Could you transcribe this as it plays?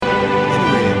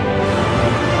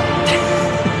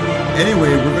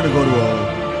Anyway, we're gonna go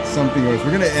to something else.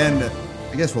 We're gonna end.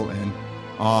 I guess we'll end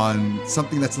on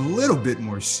something that's a little bit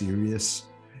more serious.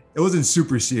 It wasn't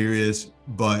super serious,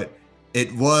 but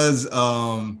it was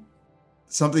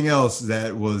something else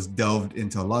that was delved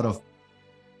into a lot of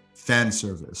fan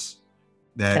service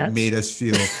that Cats? made us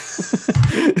feel.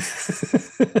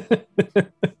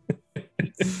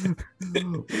 I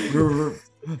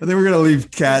think we're gonna leave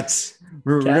cats.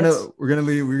 We're gonna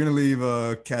leave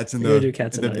cats in We're gonna do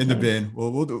cats in the another time. bin.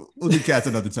 We'll do cats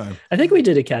another time. I think we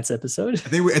did a cats episode. I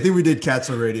think we did cats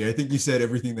already. I think you said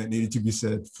everything that needed to be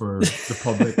said for the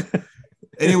public.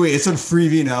 Anyway, it's on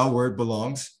Freevee now where it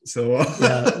belongs. So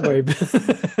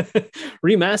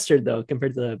Remastered though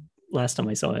compared to the last time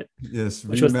I saw it. Yes,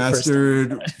 Which was the first time.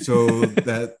 remastered so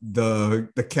that the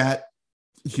cat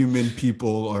human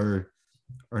people are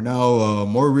now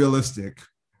more realistic,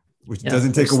 which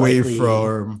doesn't take away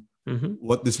from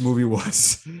what this movie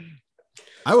was.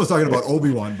 I was talking about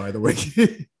Obi-Wan, by the way.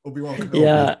 Obi-Wan Kenobi.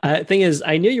 Yeah, thing is,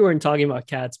 I knew you weren't talking about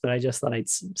cats, but I just thought I'd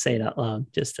say it out loud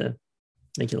just to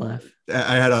make you laugh.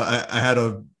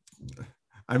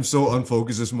 I'm so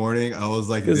unfocused this morning. I was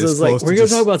like, Because it was like, we're gonna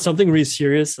talk about something really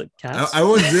serious, like cats. I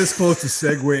was this close to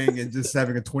segueing and just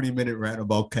having a 20-minute rant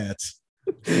about cats.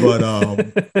 But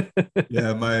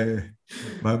yeah, my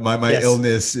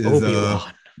illness is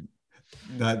Obi-Wan.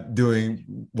 not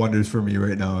doing wonders for me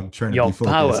right now. I'm trying to Your be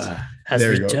focused. power has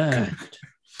There you go. returned,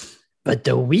 but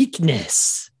the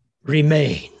weakness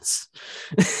remains.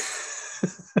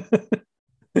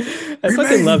 I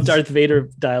fucking love Darth Vader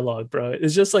dialogue, bro.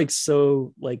 It's just like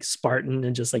so like Spartan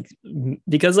and just like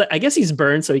because like, I guess he's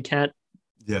burned, so he can't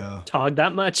talk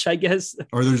that much. I guess,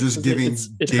 or they're just giving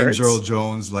it James hurts. Earl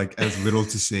Jones like as little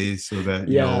to say so that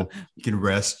you know he can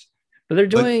rest. But they're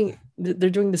doing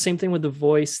the same thing with the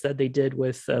voice that they did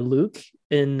with Luke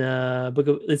in Book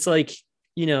of. It's like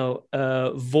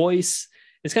voice.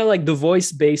 It's kind of like the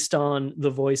voice based on the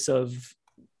voice of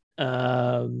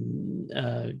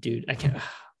dude. I can't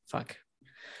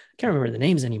remember the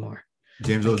names anymore.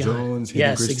 James Earl Jones.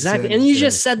 Yes, exactly. And you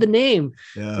just said the name,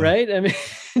 right? I mean,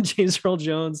 James Earl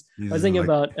Jones. I was thinking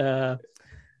about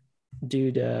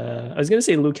dude. I was gonna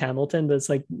say Luke Hamilton, but it's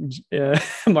like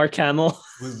Mark Hamill.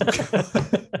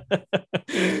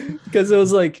 Because it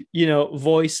was like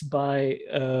voiced by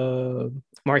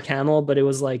Mark Hamill, but it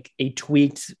was like a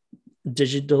tweaked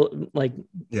digitally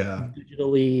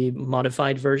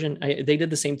modified version. They did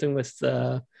the same thing with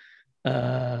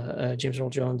James Earl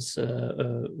Jones'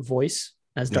 voice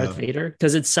as Darth Vader,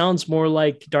 because it sounds more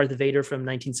like Darth Vader from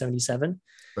 1977.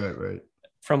 Right.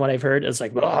 From what I've heard, it's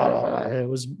like it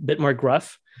was a bit more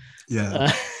gruff.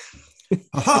 Yeah.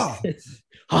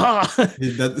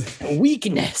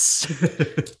 Weakness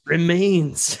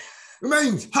remains.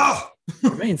 Remains.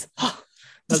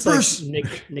 That's like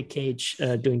Nick Cage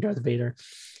doing Darth Vader.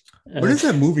 What is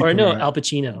that movie? Or no, Al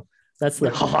Pacino. That's the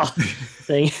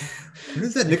thing. When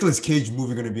is that Nicolas Cage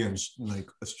movie going to be on like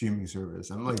a streaming service?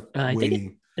 I'm like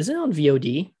waiting. Is it on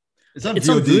VOD? It's on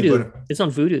Vudu. It's on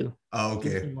Vudu. Oh,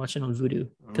 okay. I'm watching on Vudu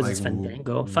because like, it's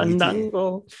Fandango.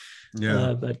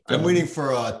 Yeah, but I'm waiting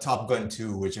for Top Gun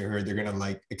 2, which I heard they're gonna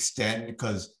like extend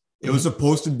because it was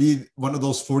supposed to be one of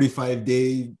those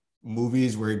 45-day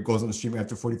movies where it goes on streaming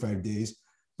after 45 days,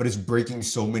 but it's breaking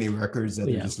so many records that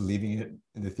they're just leaving it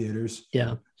in the theaters.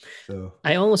 Yeah. So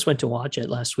I almost went to watch it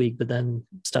last week, but then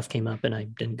stuff came up and I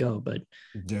didn't go. But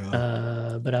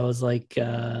but I was like,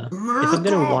 if I'm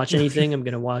gonna watch anything, I'm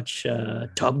gonna watch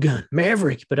Top Gun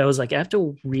Maverick. But I was like, I have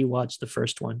to rewatch the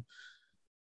first one.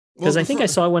 Because I think I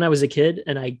saw it when I was a kid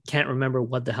and I can't remember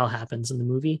what the hell happens in the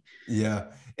movie. Yeah.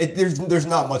 There's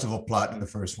not much of a plot in the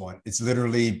first one. It's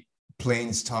literally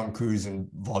planes, Tom Cruise, and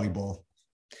volleyball.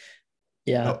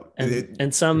 Yeah.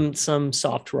 And some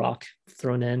soft rock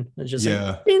thrown in. It's just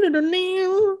yeah. Did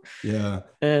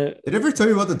I ever tell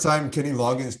you about the time Kenny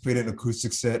Loggins played an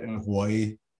acoustic set in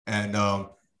Hawaii and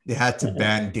they had to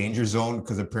ban Danger Zone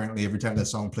because apparently every time that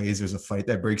song plays, there's a fight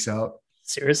that breaks out.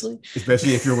 Seriously?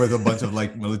 Especially if you're with a bunch of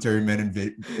like military men and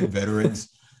veterans,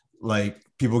 like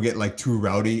people get like too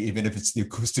rowdy, even if it's the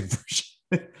acoustic version.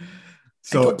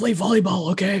 So I don't play volleyball,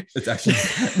 okay? It's actually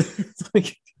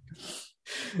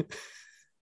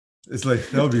it's like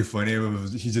that would be funny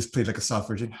if he just played like a soft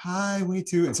version, Highway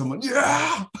 2, and someone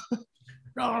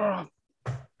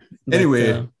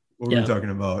Anyway, what were we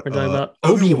talking about? We're talking about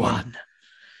Obi-Wan.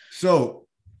 So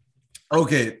I'm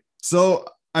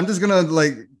just gonna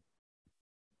like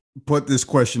put this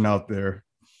question out there.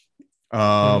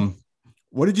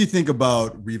 What did you think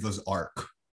about Reva's arc?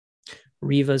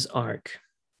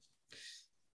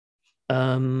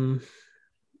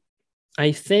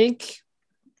 I think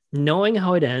knowing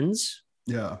how it ends,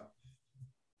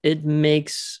 it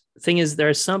makes thing is there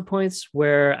are some points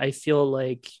where I feel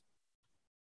like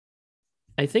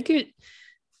I think it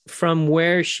from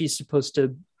where she's supposed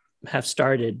to have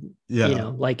started,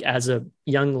 Yeah. like as a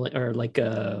youngling or like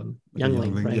a Like a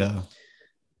youngling, youngling. right?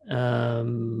 Yeah.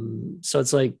 So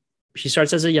it's like she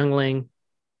starts as a youngling,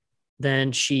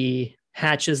 then she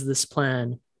hatches this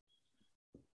plan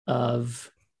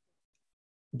of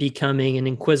becoming an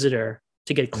inquisitor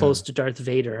to get Yeah. close to Darth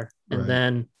Vader and Right.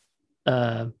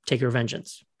 then take her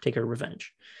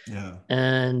revenge. Yeah.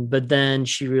 But then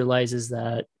she realizes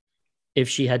that if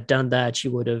she had done that, she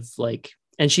would have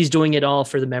and she's doing it all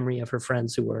for the memory of her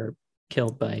friends who were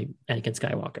killed by Anakin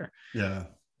Skywalker. Yeah.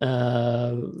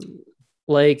 Uh,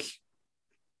 like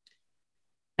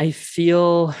I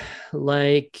feel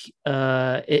like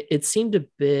it seemed a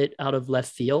bit out of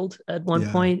left field at one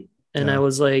Yeah. point, and I Yeah.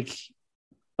 was like,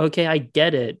 okay, I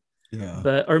get it, Yeah.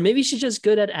 but or maybe she's just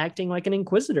good at acting like an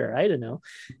inquisitor. I don't know.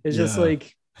 It's just Yeah.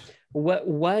 like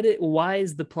why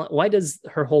is the plan? Why does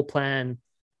her whole plan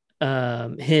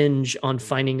hinge on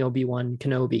finding Obi-Wan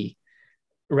Kenobi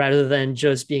rather than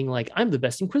just being like, I'm the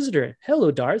best inquisitor.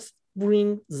 Hello, Darth.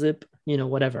 Ring, zip,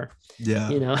 whatever.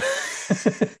 Yeah.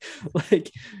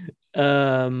 Like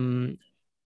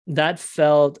that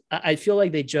felt I feel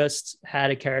like they just had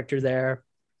a character there.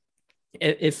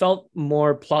 It felt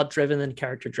more plot driven than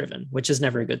character driven, which is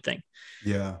never a good thing.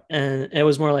 Yeah. And it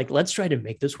was more like, let's try to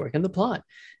make this work in the plot.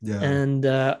 Yeah.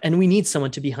 And we need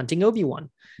someone to be hunting Obi-Wan.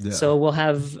 Yeah. So we'll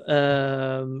have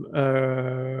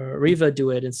Riva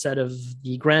do it instead of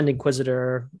the Grand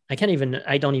Inquisitor. I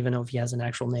don't even know if he has an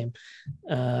actual name.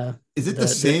 Is it the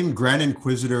same Grand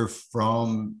Inquisitor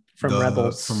from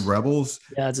Rebels? From Rebels?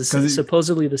 Yeah, it's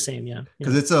supposedly the same. Yeah,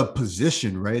 because it's a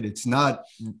position, right? It's not.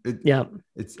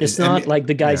 It's not like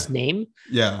the guy's name.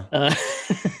 Yeah,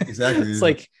 exactly. It's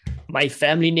like my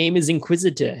family name is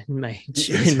Inquisitor, and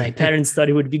my parents thought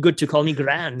it would be good to call me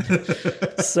Grand.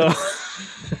 So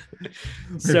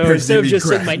instead of just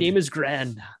saying my name is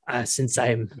Grand, since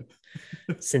I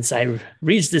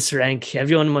reached this rank,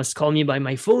 everyone must call me by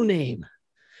my full name,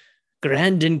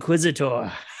 Grand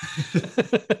Inquisitor.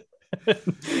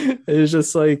 It was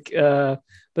just like, but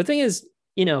the thing is,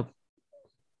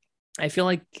 I feel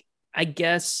like, I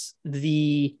guess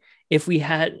if we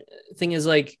had thing is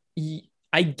like,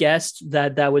 I guessed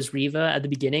that was Riva at the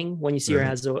beginning when you see her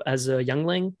as a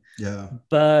youngling. Yeah.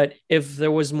 But if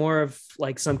there was more of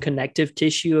like some connective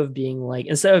tissue of being like,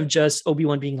 instead of just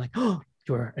Obi-Wan being like, oh,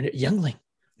 you're a youngling.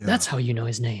 Yeah. That's how you know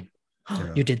his name.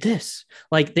 Oh, you did this.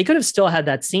 Like they could have still had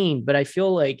that scene, but I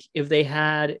feel like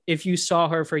if you saw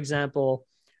her, for example,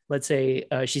 let's say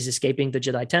she's escaping the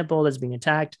Jedi Temple that's being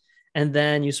attacked, and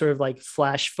then you sort of like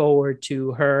flash forward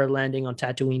to her landing on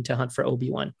Tatooine to hunt for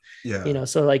Obi-Wan. Yeah.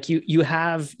 So like you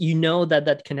have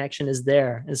that connection is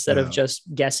there instead of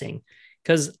just guessing.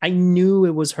 Because I knew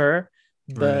it was her,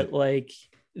 but like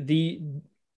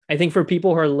I think for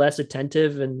people who are less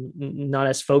attentive and not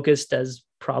as focused as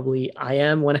probably I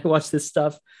am when I watch this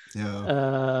stuff,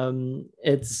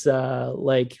 it's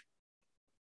like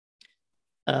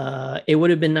it would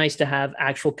have been nice to have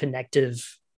actual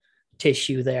connective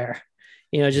tissue there,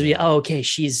 just be, oh, okay,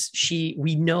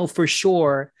 we know for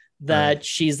sure that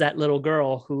she's that little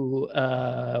girl who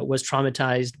was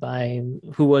traumatized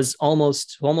who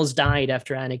almost died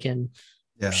after Anakin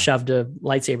shoved a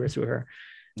lightsaber through her.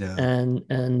 Yeah. And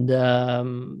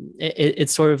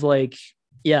it's sort of like,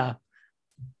 yeah.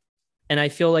 And I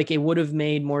feel like it would have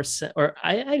made more sense, or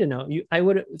I don't know. I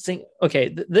would think,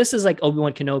 okay, this is like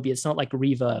Obi-Wan Kenobi. It's not like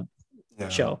Riva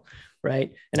show,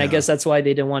 right? And I guess that's why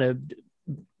they didn't want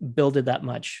to build it that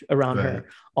much around her.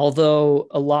 Although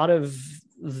a lot of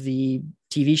the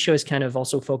TV show is kind of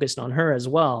also focused on her as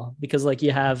well, because like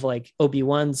you have like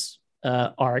Obi-Wan's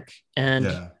arc,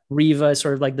 and Riva is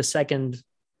sort of like the second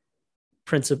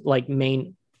principal, like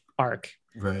main arc,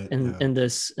 in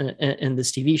this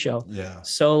TV show. Yeah.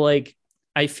 So like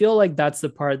I feel like that's the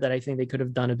part that I think they could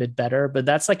have done a bit better, but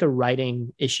that's like a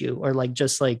writing issue, or like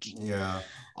just like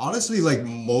honestly, like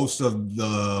most of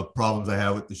the problems I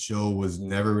had with the show was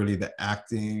never really the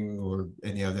acting or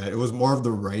any of that. It was more of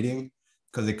the writing,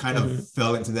 because it kind of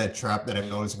fell into that trap that I'm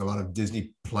noticing a lot of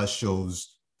Disney Plus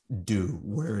shows do,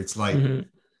 where it's like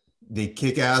they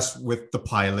kick ass with the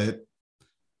pilot,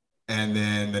 and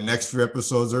then the next few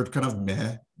episodes are kind of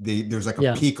meh. There's like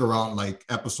a peak around like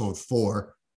episode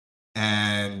 4,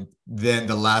 and then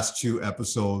the last 2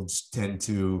 episodes tend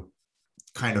to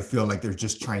kind of feel like they're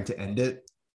just trying to end it.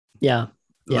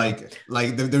 Like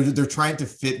they're trying to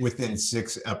fit within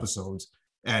 6 episodes,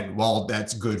 and while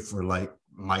that's good for like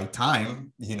my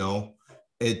time,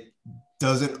 it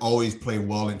doesn't always play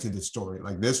well into the story.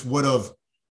 Like this would have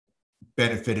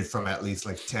benefited from at least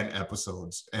like 10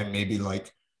 episodes, and maybe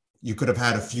like you could have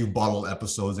had a few bottle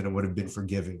episodes and it would have been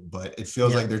forgiving, but it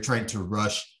feels like they're trying to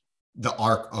rush the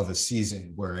arc of a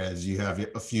season, whereas you have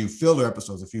a few filler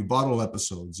episodes, a few bottle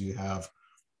episodes. You have,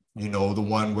 you know, the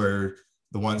ones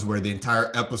where the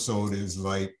entire episode is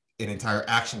like an entire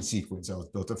action sequence that was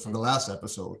built up from the last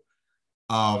episode.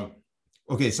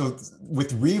 Okay, so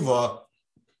with Riva,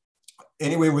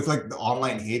 anyway, with like the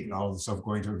online hate and all the stuff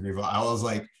going to Riva, I was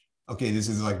like, okay, this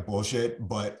is like bullshit.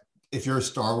 But if you're a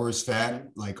Star Wars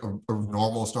fan, like a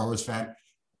normal Star Wars fan,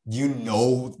 you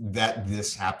know that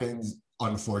this happens,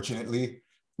 unfortunately.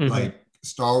 Like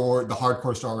Star Wars, the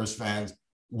hardcore Star Wars fans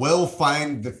will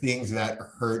find the things that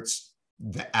hurts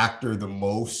the actor the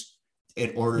most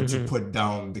in order to put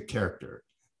down the character.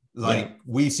 Like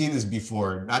we've seen this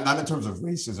before, not in terms of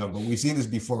racism, but we've seen this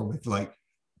before with like,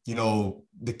 you know,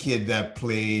 the kid that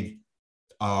played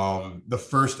the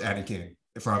first Anakin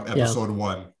from episode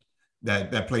 1,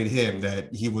 that played him,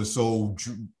 that he was so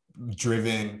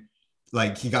driven,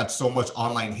 like he got so much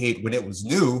online hate when it was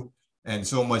new, and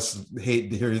so much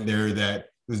hate here and there that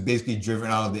he was basically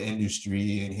driven out of the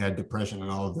industry, and he had depression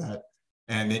and all of that.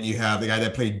 And then you have the guy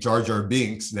that played Jar Jar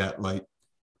Binks, that like,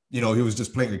 you know, he was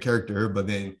just playing a character, but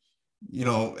then, you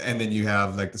know, and then you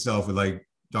have like the stuff with like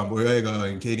John Boyega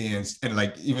and Katie and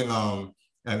like even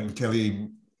and Kelly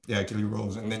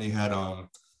Rose, and then you had what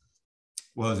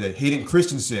was it, Hayden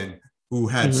Christensen, who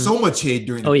had so much hate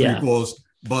during the prequels,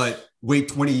 but wait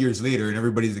 20 years later and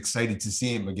everybody's excited to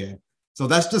see him again. So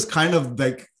that's just kind of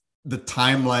like the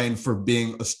timeline for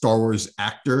being a Star Wars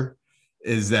actor,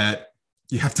 is that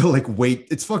you have to like wait.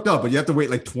 It's fucked up, but you have to wait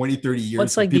like 20, 30 years.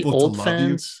 What's like the old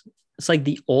fans? It's like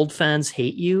the old fans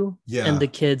hate you and the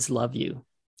kids love you.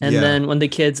 And then when the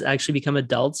kids actually become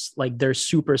adults, like they're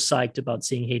super psyched about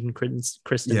seeing Hayden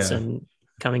Christensen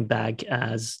coming back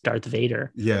as Darth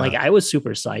Vader. Like I was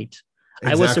super psyched.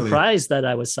 Exactly. I was surprised that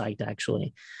I was psyched,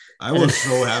 actually. I was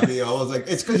so happy. I was like,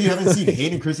 it's because you haven't seen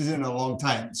Hayden Christensen in a long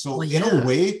time. So in a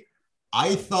way,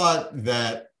 I thought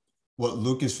that what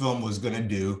Lucasfilm was going to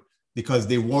do, because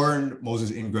they warned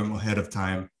Moses Ingram ahead of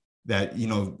time that, you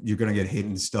know, you're going to get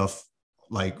Hayden stuff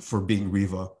like for being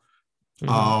Riva.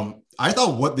 I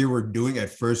thought what they were doing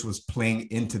at first was playing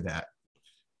into that,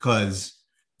 because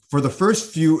for the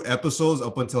first few episodes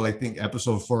up until I think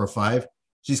episode 4 or 5,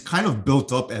 she's kind of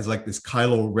built up as like this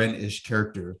Kylo Ren-ish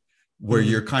character, where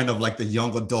you're kind of like the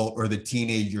young adult or the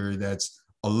teenager that's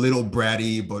a little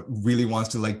bratty but really wants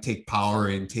to like take power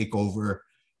and take over.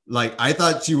 Like I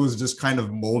thought she was just kind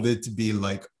of molded to be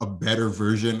like a better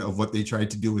version of what they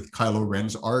tried to do with Kylo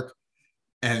Ren's arc.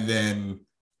 And then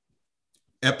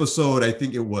episode, I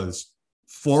think it was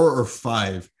 4 or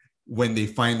 5, when they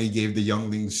finally gave the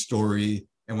youngling story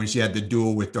and when she had the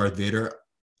duel with Darth Vader,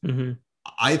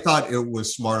 I thought it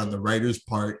was smart on the writer's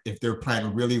part if their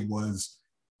plan really was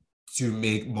to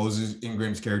make Moses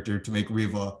Ingram's character, to make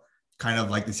Riva kind of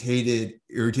like this hated,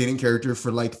 irritating character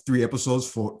for like 3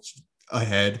 episodes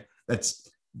ahead, that's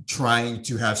trying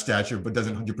to have stature but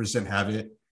doesn't 100% have it.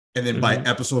 And then by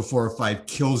episode 4 or 5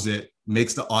 kills it,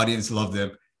 makes the audience love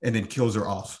them, and then kills her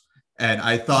off. And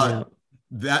I thought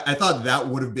that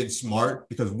would have been smart,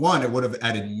 because one, it would have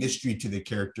added mystery to the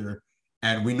character.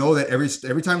 And we know that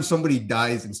every time somebody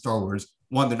dies in Star Wars,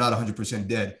 one, they're not 100%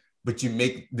 dead, but you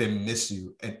make them miss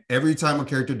you. And every time a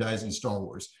character dies in Star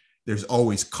Wars, there's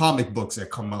always comic books that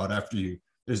come out after you.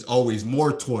 There's always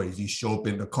more toys. You show up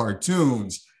in the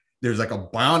cartoons. There's like a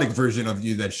bionic version of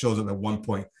you that shows up at one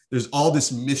point. There's all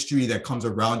this mystery that comes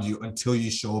around you until you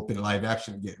show up in live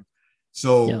action again.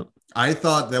 So I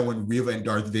thought that when Riva and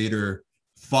Darth Vader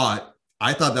fought,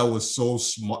 I thought that was so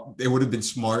smart. It would have been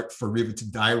smart for Riva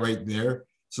to die right there,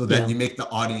 so that you make the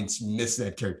audience miss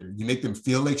that character. You make them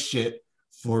feel like shit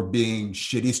for being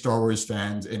shitty Star Wars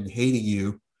fans and hating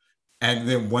you. And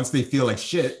then once they feel like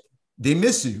shit, they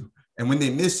miss you. And when they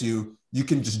miss you, you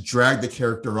can just drag the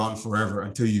character on forever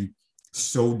until you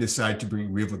so decide to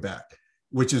bring Riva back,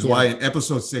 which is why in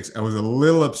episode 6, I was a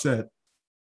little upset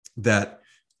that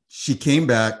she came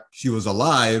back, she was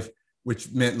alive,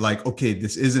 which meant like, okay,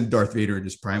 this isn't Darth Vader in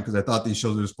his prime, because I thought these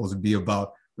shows were supposed to be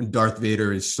about when Darth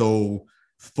Vader is so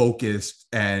focused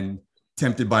and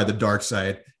tempted by the dark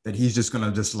side that he's just going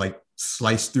to just like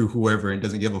slice through whoever and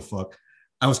doesn't give a fuck.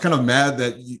 I was kind of mad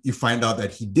that you find out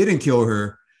that he didn't kill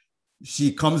her.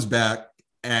 She comes back,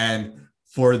 and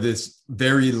for this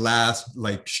very last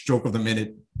like stroke of the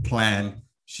minute plan,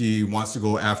 she wants to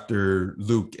go after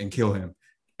Luke and kill him.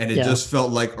 And it just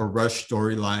felt like a rush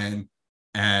storyline,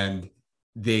 and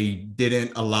they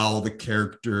didn't allow the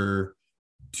character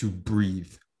to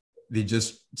breathe. they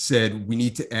just said we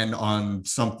need to end on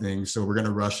something, so we're gonna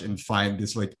rush and find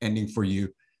this like ending for you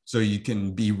so you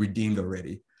can be redeemed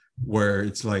already. Where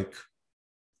it's like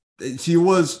she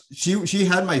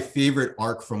had my favorite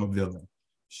arc from a villain.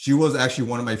 She was actually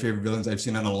one of my favorite villains I've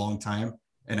seen in a long time,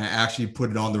 and I actually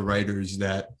put it on the writers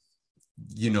that,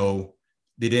 you know,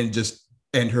 they didn't just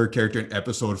end her character in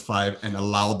episode 5 and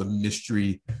allow the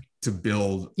mystery to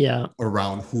build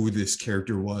around who this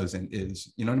character was and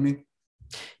is. You know what I mean?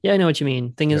 Yeah, I know what you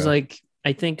mean. Thing is, like,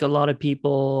 I think a lot of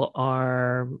people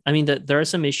are, I mean, there are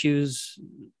some issues,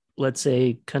 let's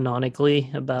say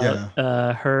canonically, about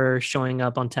her showing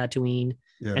up on Tatooine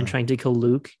and trying to kill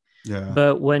Luke. Yeah.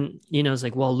 But when, you know, it's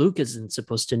like, well, Luke isn't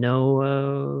supposed to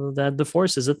know that the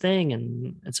Force is a thing,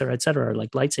 and et cetera,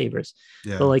 like lightsabers.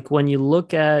 Yeah. But like when you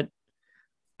look at,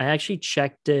 I actually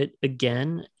checked it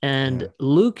again, and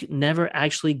Luke never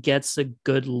actually gets a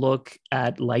good look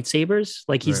at lightsabers.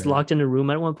 Like he's locked in a room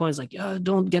at one point. He's like, oh,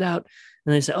 don't get out.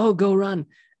 And they say, oh, go run.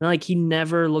 And like he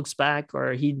never looks back,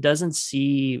 or he doesn't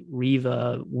see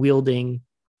Reva wielding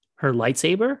her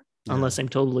lightsaber, unless I'm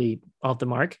totally off the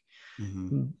mark.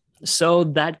 Mm-hmm. So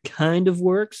that kind of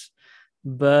works,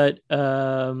 but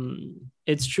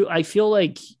it's true. I feel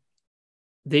like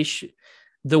they should,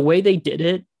 the way they did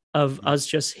it, of us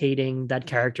just hating that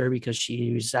character because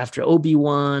she's after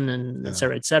Obi-Wan and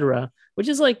et cetera, which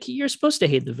is like, you're supposed to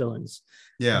hate the villains.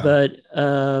 Yeah. But,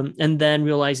 and then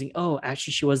realizing, oh,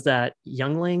 actually she was that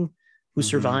youngling who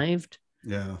survived.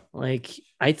 Yeah. Like,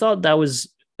 I thought that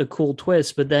was a cool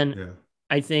twist, but then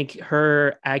I think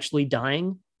her actually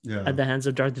dying at the hands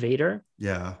of Darth Vader.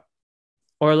 Yeah.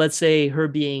 Or let's say her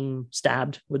being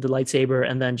stabbed with the lightsaber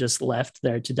and then just left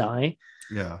there to die.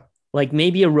 Yeah. Like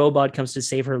maybe a robot comes to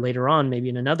save her later on, maybe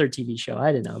in another TV show.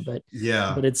 I don't know, but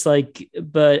it's like,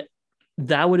 but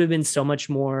that would have been so much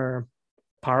more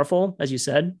powerful, as you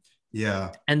said.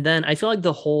 Yeah. And then I feel like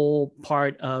the whole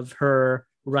part of her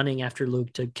running after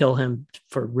Luke to kill him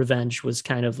for revenge was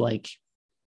kind of like,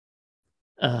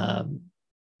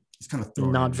 it's kind of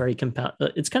not very compelling.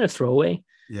 It's kind of throwaway.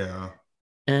 Yeah.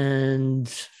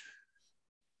 And,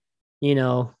 you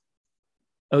know,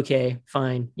 okay,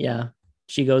 fine. Yeah.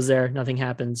 She goes there, nothing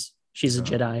happens. She's a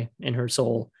Jedi in her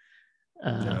soul.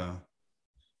 And,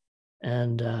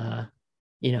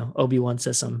 you know, Obi-Wan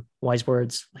says some wise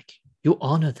words like, you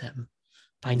honor them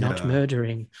by not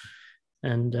murdering.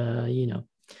 And, you know,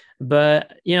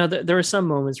 but, you know, there were some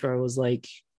moments where I was like,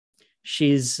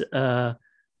 she's,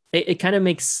 it kind of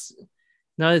makes,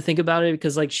 now that I think about it,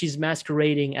 because like she's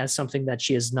masquerading as something that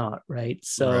she is not, right?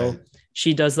 So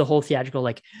she does the whole theatrical,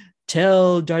 like,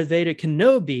 tell Darth Vader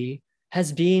Kenobi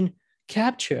has been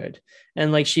captured,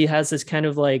 and like she has this kind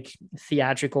of like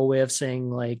theatrical way of saying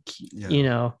like, you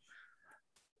know,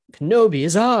 Kenobi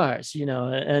is ours, you know,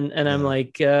 and I'm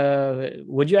like,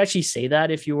 would you actually say that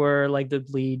if you were like the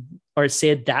lead, or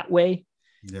say it that way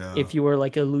if you were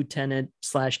like a lieutenant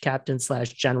 / captain /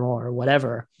 general or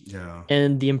whatever,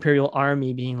 and the Imperial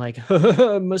Army being like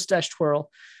mustache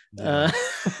twirl, like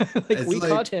we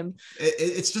caught him.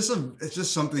 It's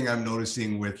just something I'm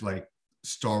noticing with like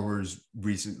Star Wars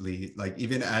recently, like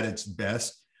even at its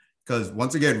best, because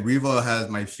once again, Reva has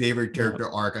my favorite character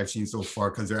arc I've seen so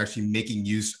far, because they're actually making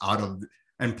use out of,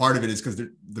 and part of it is because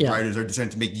the writers are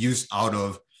deciding to make use out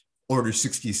of Order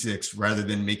 66 rather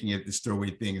than making it this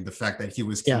throwaway thing, and the fact that he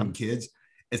was killing kids,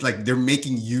 it's like they're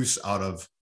making use out of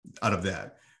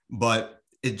that. But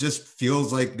it just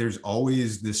feels like there's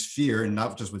always this fear, and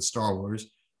not just with Star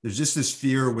Wars, there's just this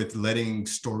fear with letting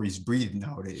stories breathe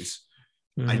nowadays.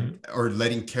 Or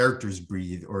letting characters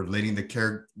breathe, or letting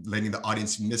the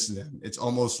audience miss them. It's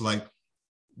almost like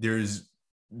there's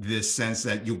this sense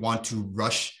that you want to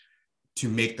rush to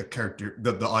make the character,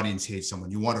 the audience hate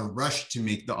someone. You want to rush to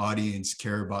make the audience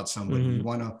care about somebody. You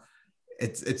want to,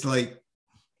 it's like,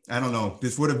 I don't know,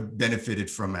 this would have benefited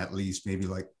from at least maybe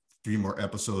like 3 more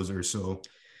episodes or so.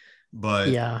 But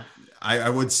I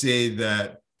would say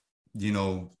that, you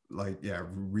know, like,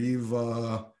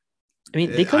 Reva, I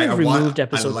mean, they could have removed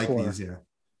episode 4. These,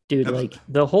 dude, like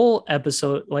the whole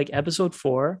episode, like episode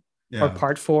 4 or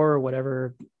part 4 or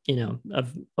whatever, you know,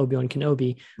 of Obi-Wan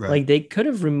Kenobi, like they could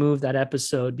have removed that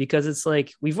episode, because it's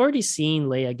like, we've already seen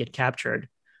Leia get captured.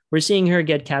 We're seeing her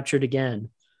get captured again.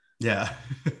 Yeah.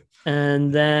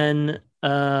 And then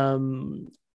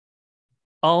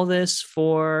all this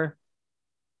for,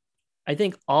 I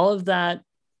think all of that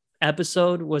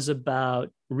episode was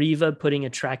about Reva putting a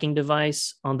tracking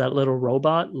device on that little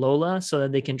robot, Lola, so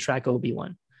that they can track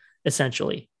Obi-Wan,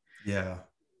 essentially. Yeah.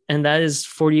 And that is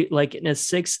 40, like in a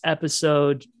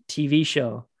 6-episode TV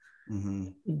show,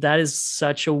 that is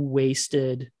such a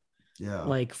wasted,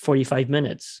 like 45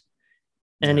 minutes.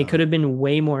 And it could have been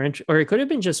way more or it could have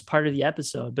been just part of the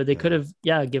episode, but they could have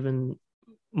given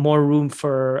more room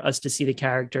for us to see the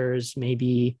characters,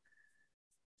 maybe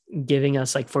giving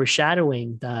us like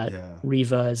foreshadowing that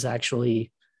Riva is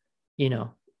actually,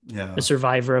 a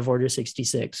survivor of Order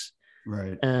 66.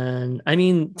 Right. And I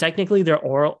mean, technically they're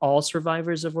all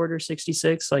survivors of Order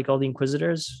 66, like all the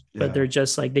Inquisitors, but they're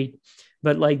just like they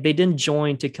didn't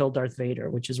join to kill Darth Vader,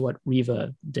 which is what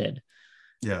Riva did.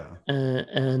 Yeah.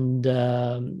 And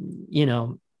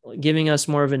giving us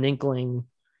more of an inkling,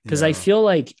 because I feel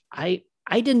like I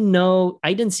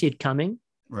didn't see it coming.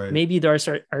 Right. Maybe there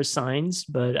are signs,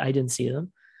 but I didn't see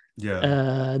them.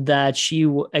 Yeah. That she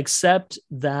will accept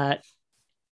that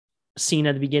scene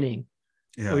at the beginning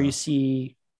where you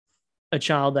see a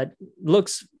child that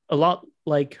looks a lot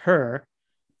like her,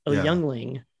 a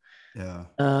youngling. Yeah.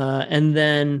 And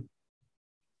then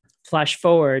flash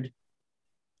forward,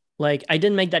 like I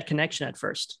didn't make that connection at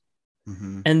first.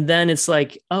 Mm-hmm. And then it's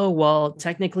like, oh, well,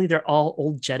 technically they're all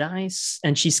old Jedis,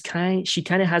 and she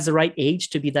kind of has the right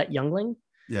age to be that youngling.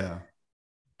 Yeah.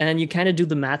 And you kind of do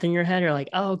the math in your head. You're like,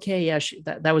 oh, okay, yeah,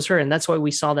 that was her. And that's why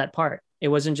we saw that part. It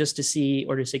wasn't just to see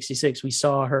Order 66. We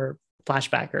saw her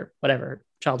flashback or whatever,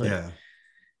 childhood. Yeah.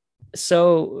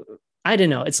 So I don't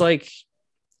know. It's like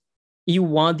you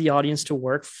want the audience to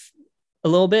work a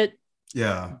little bit.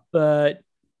 Yeah. But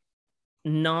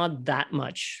not that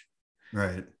much.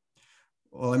 Right.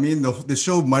 Well, I mean, the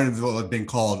show might as well have been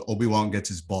called Obi-Wan Gets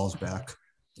His Balls Back.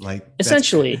 Like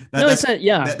essentially, it's not.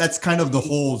 Yeah, that's kind of the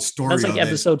whole story. That's like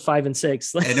episode 5 and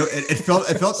 6. And it felt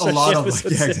a lot of like,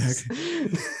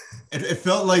 exactly. It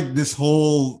felt like this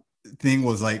whole thing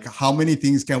was like, how many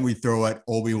things can we throw at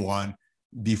Obi-Wan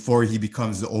before he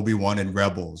becomes the Obi-Wan in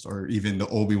Rebels, or even the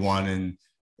Obi-Wan in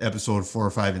episode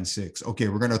 4, 5, and 6? Okay,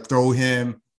 we're gonna throw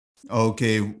him.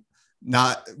 Okay,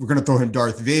 we're gonna throw him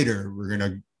Darth Vader. We're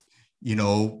gonna,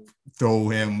 throw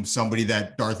him somebody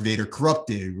that Darth Vader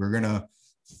corrupted. We're gonna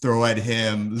throw at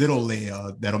him little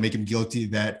Leia that'll make him guilty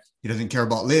that he doesn't care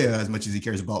about Leia as much as he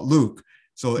cares about Luke.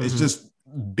 So it's just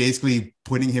basically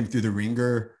putting him through the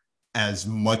ringer as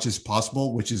much as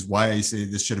possible, which is why I say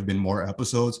this should have been more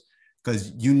episodes,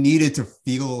 because you needed to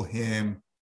feel him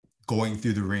going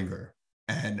through the ringer.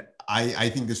 And I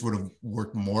think this would have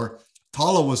worked more.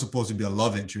 Tala was supposed to be a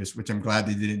love interest, which I'm glad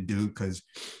they didn't do, because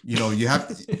you have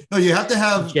to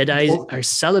have Jedi are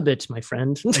celibate, my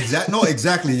friend.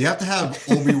 Exactly. You have to have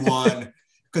Obi-Wan,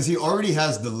 because he already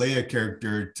has the Leia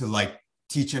character to like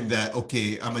teach him that,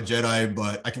 okay, I'm a Jedi,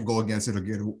 but I can go against it a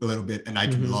little bit, and I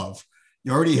can love.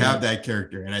 You already have that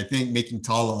character, and I think making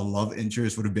Tala a love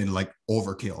interest would have been like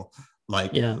overkill.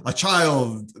 Like a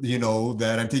child,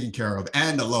 that I'm taking care of,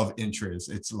 and a love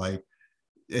interest. It's like.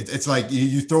 It's like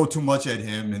you throw too much at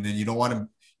him, and then you don't want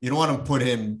to put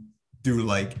him through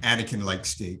like Anakin like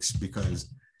stakes,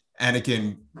 because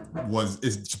Anakin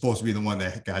is supposed to be the one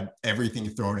that got everything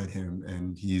thrown at him,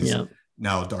 and he's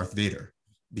now Darth Vader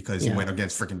because he went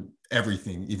against freaking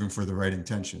everything, even for the right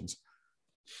intentions.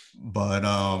 But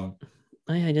I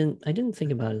didn't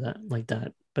think about it like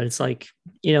that, but it's like,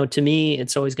 to me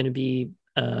it's always going to be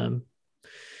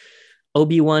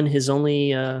Obi-Wan, his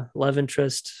only love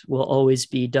interest will always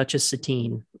be Duchess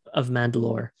Satine of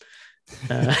Mandalore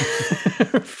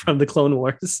from the Clone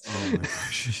Wars. Oh my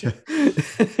gosh.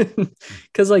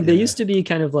 Because they used to be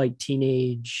kind of like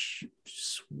teenage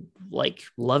like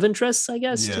love interests, I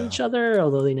guess, to each other,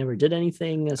 although they never did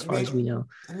anything as far as we know.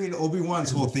 I mean,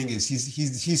 Obi-Wan's whole thing is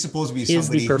he's supposed to be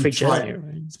somebody the perfect Jedi,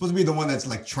 right? Supposed to be the one that's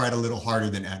like tried a little harder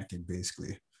than Anakin,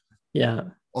 basically. Yeah.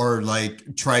 Or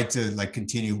like tried to like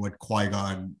continue what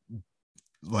Qui-Gon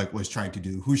like was trying to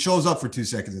do, who shows up for 2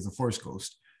 seconds as a Force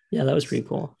ghost. Yeah, that was pretty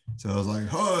cool. So I was like,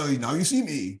 oh, now you see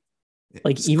me.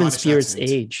 Like Scottish even Spirit's accent.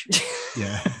 Age.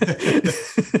 Yeah.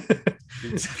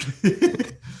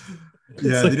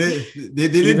 Yeah, they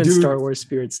didn't even do Star Wars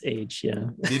Spirit's age. Yeah.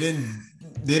 They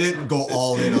didn't go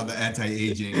all in on the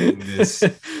anti-aging in this.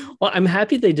 Well, I'm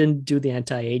happy they didn't do the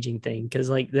anti-aging thing, because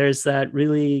like there's that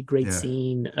really great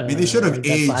scene. I mean, they should have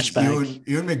aged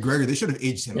Ewan McGregor. They should have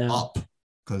aged him up,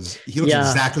 because he looks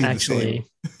exactly the same.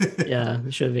 Yeah,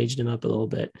 they should have aged him up a little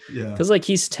bit. Yeah, because like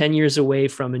he's 10 years away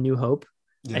from A New Hope,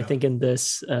 I think, in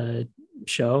this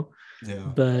show. Yeah,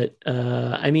 but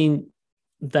I mean,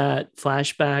 that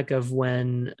flashback of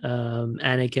when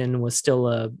Anakin was still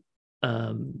a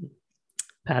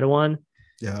Padawan,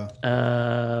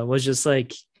 was just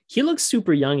like, he looks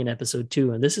super young in episode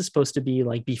 2, and this is supposed to be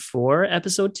like before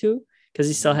episode 2, because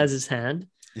he still has his hand.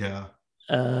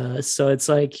 So it's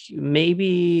like,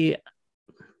 maybe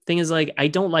thing is like, I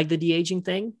don't like the de-aging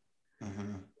thing.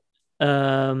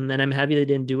 And I'm happy they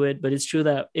didn't do it, but it's true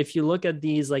that if you look at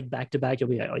these like back to back, you'll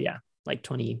be like, oh yeah, like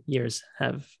 20 years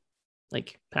have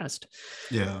like passed.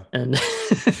 Yeah. And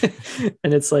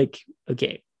and it's like,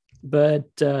 okay, but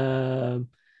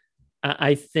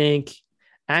I think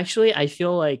actually I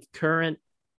feel like current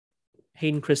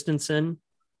Hayden Christensen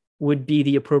would be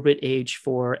the appropriate age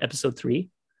for episode 3.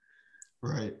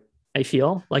 Right. I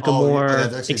feel like a Oh, yeah, more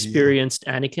that's actually, experienced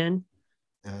Anakin.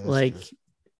 yeah, that's Like, true.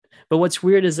 but what's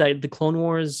weird is that the Clone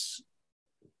Wars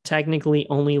technically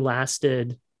only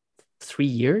lasted 3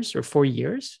 years or 4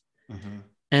 years. Mm-hmm.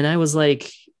 And I was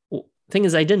like, thing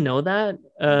is, I didn't know that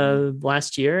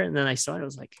last year. And then I saw it, I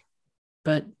was like,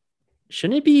 but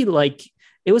shouldn't it be like,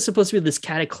 it was supposed to be this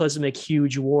cataclysmic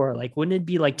huge war? Like, wouldn't it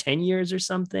be like 10 years or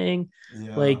something?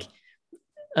 Yeah. Like,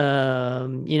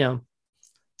 you know,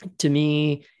 to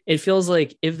me, it feels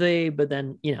like if they, but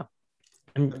then, you know,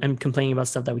 I'm complaining about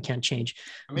stuff that we can't change.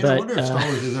 I mean, but, I wonder if Star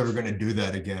Wars is ever going to do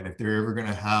that again, if they're ever going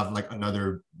to have like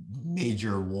another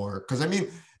major war. Because I mean,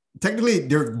 technically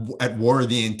they're at war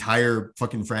the entire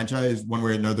fucking franchise, one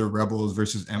way or another, Rebels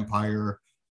versus Empire.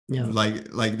 Yeah.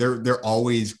 Like they're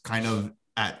always kind of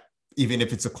at, even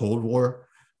if it's a Cold War,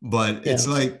 but it's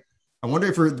like, I wonder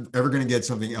if we're ever going to get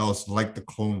something else like the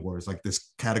Clone Wars, like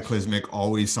this cataclysmic,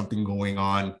 always something going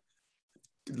on,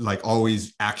 like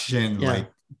always action,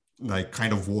 like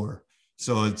kind of war.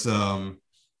 So it's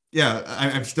yeah,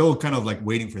 I'm still kind of like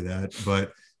waiting for that.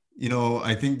 But you know,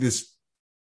 I think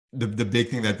the big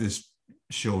thing that this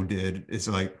show did is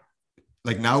like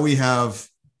now we have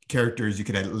characters you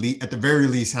could at the very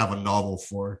least have a novel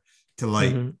for, to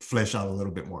like flesh out a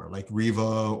little bit more, like Riva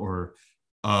or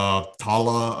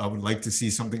Tala. I would like to see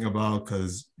something about,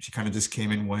 because she kind of just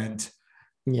came and went.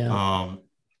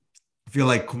 I feel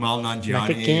like Kumail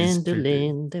Nanjiani's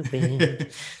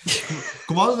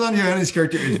Kumail Nanjiani's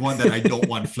character is one that I don't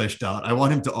want fleshed out. I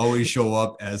want him to always show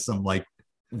up as some like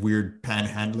weird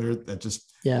panhandler that just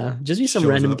be some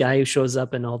random guy who shows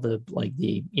up in all the like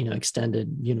the, you know,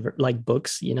 extended universe, like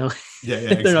books, you know.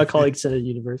 They're not called extended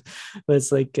universe, but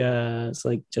it's like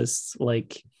just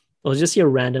like, we'll just see a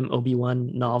random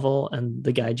Obi-Wan novel and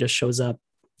the guy just shows up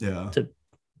to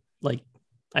like,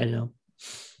 I don't know,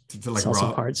 to like sell rob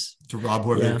some parts, to rob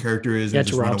whoever the character is, and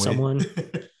to rob someone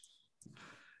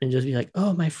and just be like,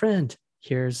 oh, my friend,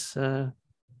 here's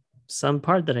some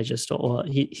part that I just stole. Well,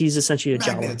 he's essentially a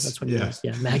Jawa. That's what he is.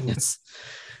 Yeah, magnets.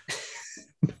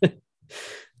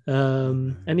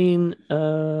 I mean,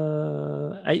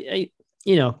 I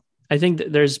you know, I think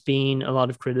that there's been a lot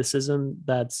of criticism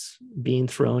that's being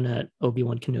thrown at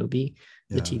Obi-Wan Kenobi,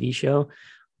 the TV show.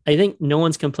 I think no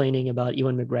one's complaining about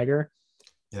Ewan McGregor.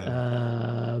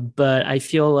 But I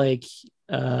feel like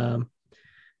I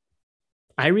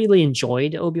really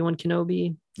enjoyed Obi-Wan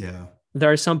Kenobi. There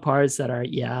are some parts that are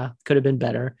could have been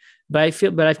better, but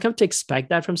I've come to expect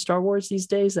that from Star Wars these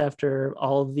days, after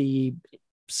all the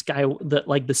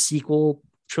the sequel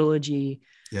trilogy,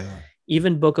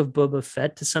 even Book of Boba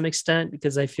Fett to some extent,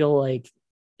 because I feel like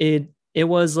it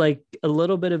was like a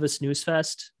little bit of a snooze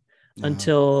fest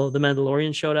until the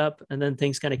Mandalorian showed up, and then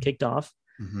things kind of kicked off.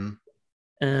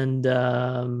 And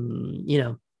you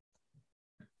know,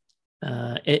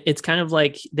 it's kind of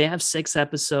like they have 6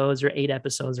 episodes or 8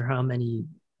 episodes or how many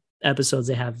episodes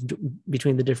they have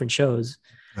between the different shows,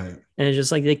 and it's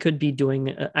just like they could be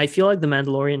doing, I feel like the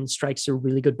Mandalorian strikes a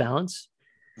really good balance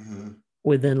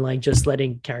within like just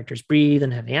letting characters breathe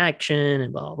and having action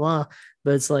and blah blah,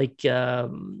 but it's like I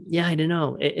don't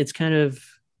know, it's kind of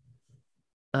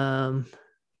I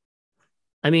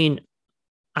mean,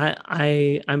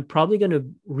 I'm probably going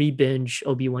to re-binge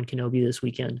Obi-Wan Kenobi this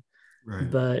weekend.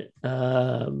 But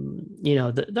you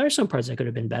know, there are some parts that could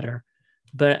have been better,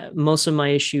 but most of my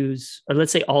issues, or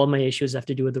let's say all of my issues, have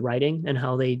to do with the writing and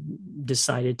how they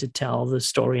decided to tell the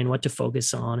story and what to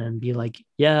focus on, and be like,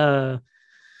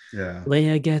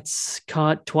 Leia gets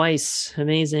caught twice,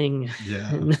 amazing.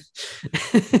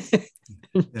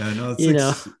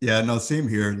 Same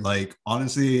here. Like,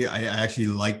 honestly, I actually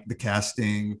liked the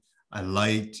casting. I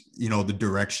liked, you know, the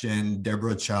direction.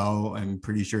 Deborah Chow, I'm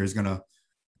pretty sure, is gonna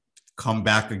come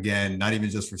back again, not even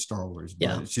just for Star Wars,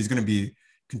 but she's gonna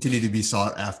continue to be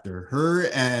sought after. Her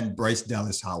and Bryce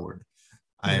Dallas Howard,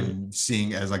 I'm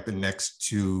seeing as like the next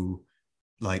 2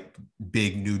 like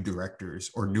big new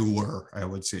directors, or newer, I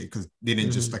would say, because they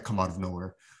didn't just like come out of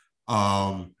nowhere.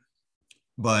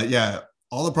 But yeah,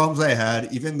 all the problems I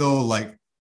had, even though like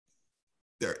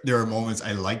there are moments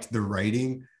I liked the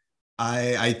writing,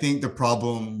 I think the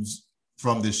problems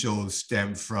from the show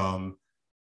stemmed from,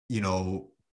 you know,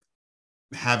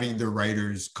 having the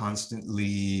writers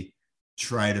constantly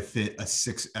try to fit a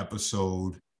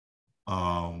 6-episode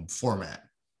format,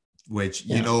 which,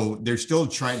 you know, they're still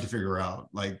trying to figure out.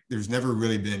 Like, there's never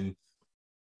really been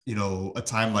a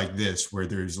time like this where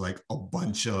there's like a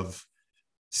bunch of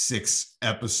 6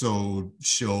 episode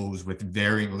shows with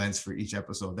varying lengths for each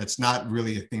episode. That's not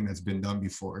really a thing that's been done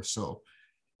before. So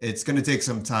it's going to take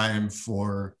some time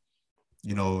for,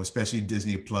 especially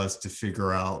Disney Plus to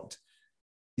figure out,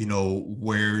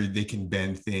 where they can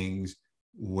bend things,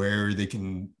 where they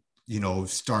can,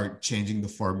 start changing the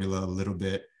formula a little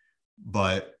bit.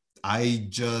 But I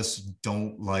just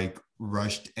don't like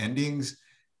rushed endings.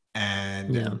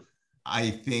 And I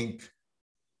think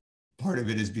part of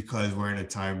it is because we're in a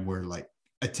time where like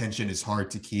attention is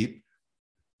hard to keep.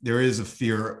 There is a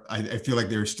fear. I feel like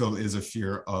there still is a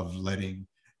fear of letting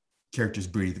characters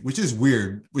breathe, which is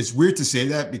weird. It's weird to say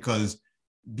that because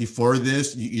before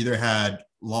this, you either had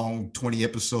long 20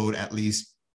 episode, at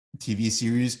least TV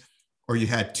series, or you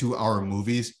had 2-hour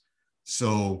movies.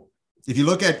 So if you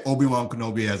look at Obi-Wan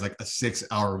Kenobi as like a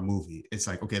 6-hour movie, it's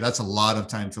like, okay, that's a lot of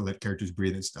time to let characters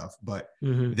breathe and stuff. But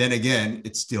then again,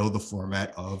 it's still the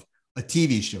format of a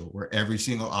TV show where every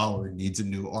single hour needs a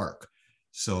new arc.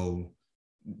 So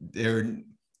there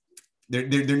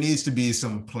needs to be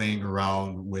some playing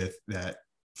around with that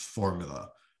formula.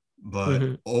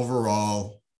 But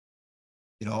overall,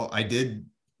 I did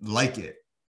like it,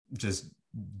 just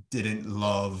didn't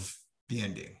love the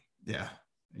ending. Yeah,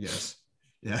 I guess.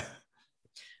 Yeah.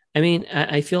 I mean,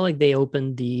 I feel like they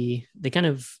kind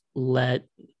of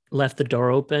left the door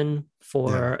open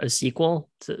for a sequel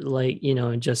to, like,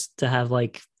 just to have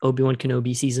like Obi-Wan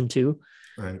Kenobi season 2.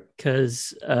 Right.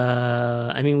 Because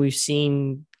I mean, we've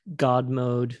seen God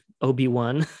mode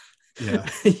Obi-Wan. Yeah.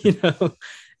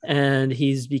 And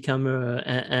he's become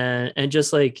and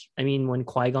just like, I mean, when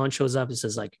Qui-Gon shows up, it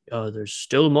says like, oh, there's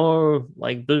still more,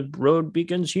 like the road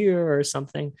begins here or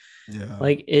something. Yeah.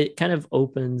 Like it kind of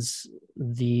opens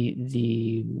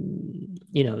the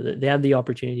they have the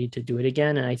opportunity to do it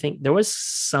again. And I think there was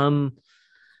some,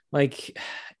 like,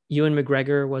 Ewan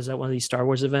McGregor was at one of these Star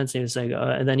Wars events, and he was like,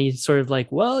 and then he sort of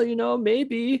like, well,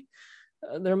 maybe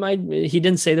there might, he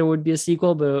didn't say there would be a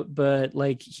sequel, but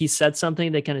like he said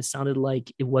something that kind of sounded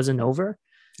like it wasn't over.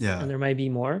 Yeah. And there might be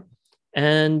more.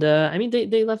 And I mean,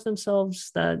 they left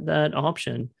themselves that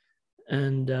option.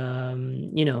 And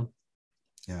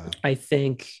I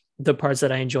think the parts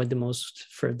that I enjoyed the most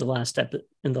for the last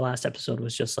episode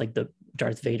was just like the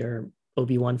Darth Vader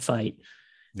Obi-Wan fight.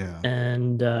 Yeah.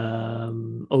 And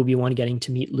Obi-Wan getting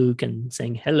to meet Luke and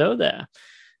saying hello there.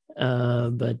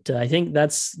 But I think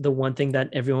that's the one thing that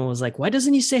everyone was like, why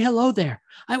doesn't he say hello there?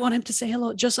 I want him to say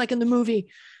hello, just like in the movie.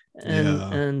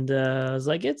 And I was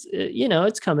like, it's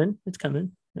coming.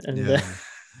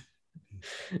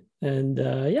 And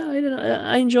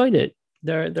I enjoyed it.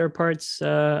 There are parts,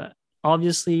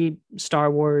 obviously Star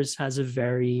Wars has a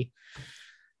very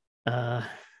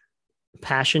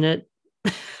passionate,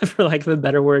 for like the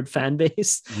better word, fan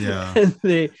base. Yeah.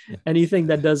 And anything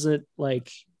that doesn't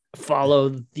like follow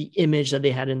the image that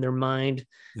they had in their mind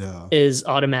is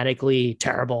automatically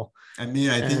terrible. I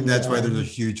mean, I think that's why there's a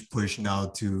huge push now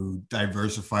to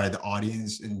diversify the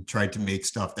audience and try to make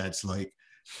stuff that's like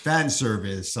fan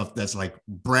service, stuff that's like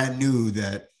brand new,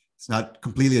 that it's not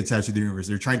completely attached to the universe.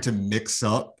 They're trying to mix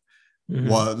up.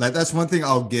 Well, like that's one thing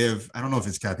I'll give. I don't know if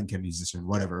it's Kathleen Kennedy's decision,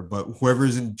 whatever, but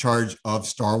whoever's in charge of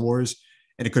Star Wars,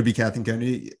 and it could be Kathleen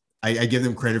Kennedy, I give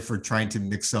them credit for trying to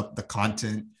mix up the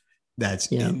content that's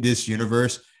in this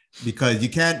universe, because you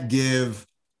can't give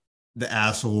the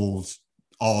assholes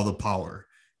all the power.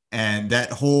 And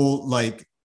that whole like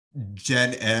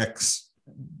Gen X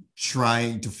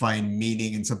trying to find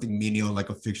meaning in something menial like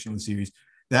a fictional series,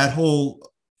 that whole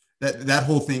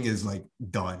thing is like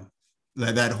done.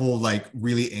 That whole like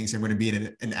really angst, I'm going to be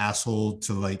an asshole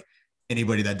to like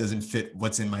anybody that doesn't fit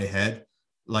what's in my head,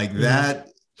 like that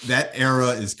era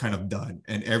is kind of done.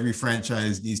 And every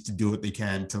franchise needs to do what they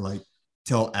can to like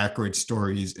tell accurate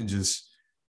stories and just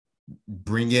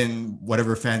bring in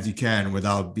whatever fans you can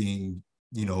without being,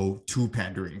 too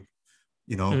pandering,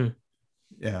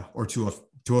 or too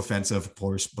offensive, of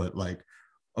course. But like,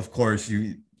 of course,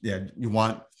 you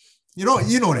want, you know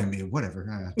what I mean?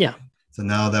 Whatever. Yeah. So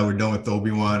now that we're done with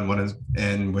Obi-Wan, want to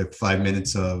end with 5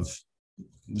 minutes of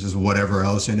just whatever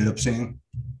else you ended up seeing?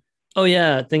 Oh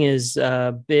yeah, thing is,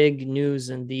 big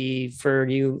news for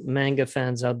you manga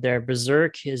fans out there,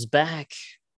 Berserk is back.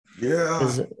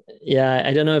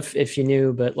 I don't know if you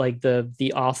knew, but like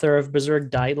the author of Berserk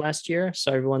died last year.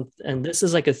 So everyone, and this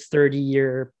is like a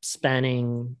 30-year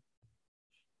spanning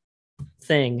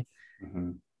thing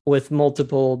with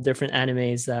multiple different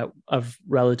animes that of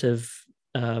relative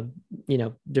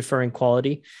differing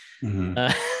quality.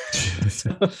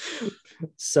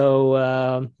 So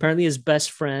apparently his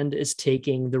best friend is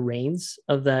taking the reins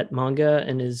of that manga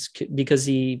and is because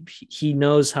he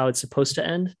knows how it's supposed to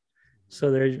end. So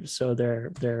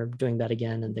they're doing that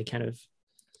again, and they kind of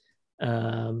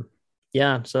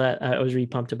yeah. So that, I was really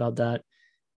pumped about that.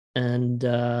 And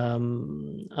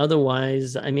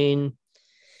otherwise, I mean,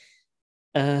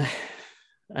 uh,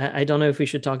 I don't know if we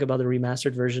should talk about the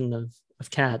remastered version of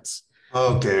Cats.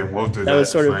 Okay, we'll do That was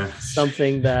that. sort of Fine.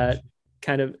 something that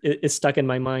kind of is stuck in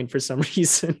my mind for some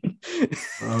reason.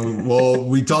 Well,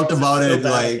 we talked about So it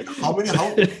bad. like how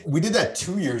we did that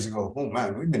 2 years ago. Oh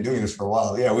man, we've been doing this for a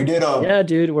while. Yeah, we did. Yeah,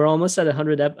 dude, we're almost at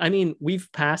 100. I mean,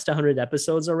 we've passed 100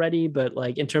 episodes already, but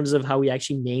like in terms of how we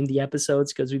actually named the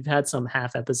episodes, because we've had some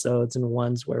half episodes and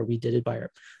ones where we did it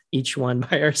each one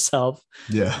by ourselves,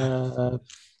 Yeah.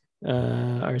 uh,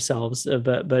 ourselves.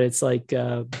 But it's like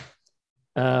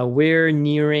we're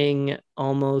nearing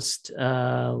almost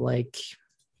like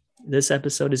this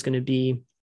episode is going to be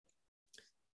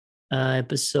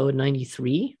episode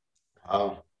 93.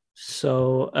 Oh.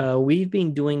 So we've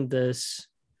been doing this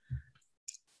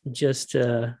just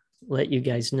to let you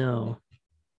guys know,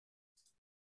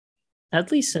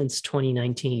 at least since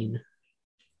 2019.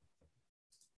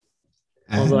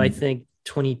 Although I think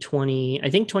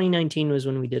 2019 was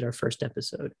when we did our first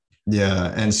episode.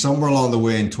 Yeah, and somewhere along the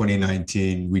way in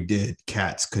 2019, we did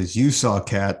Cats because you saw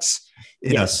Cats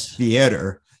in a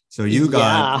theater. So you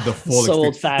got the full so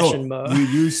old-fashioned mode.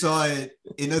 You saw it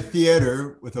in a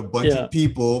theater with a bunch of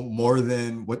people, more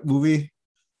than what movie?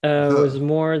 It was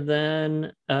more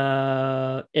than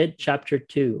It Chapter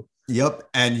 2. Yep,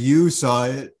 and you saw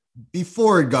it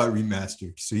before it got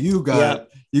remastered. So you got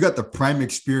the prime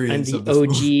experience of the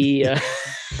OG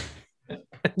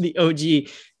the OG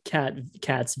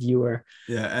Cats viewer.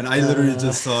 Yeah, and I literally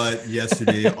just saw it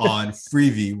yesterday on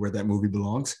Freevee, where that movie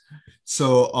belongs.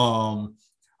 So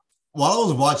while I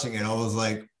was watching it, I was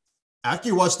like, after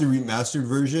you watch the remastered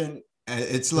version,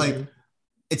 it's like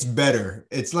it's better.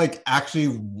 It's like actually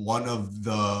one of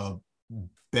the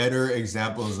better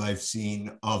examples I've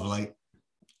seen of like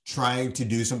trying to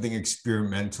do something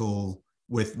experimental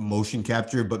with motion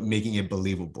capture, but making it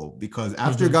believable. Because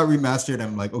after it got remastered,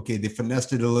 I'm like, okay, they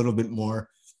finessed it a little bit more.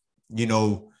 You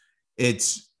know,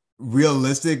 it's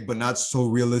realistic, but not so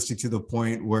realistic to the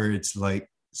point where it's like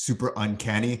super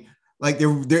uncanny. Like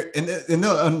they're in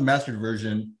the unmastered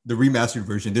version, the remastered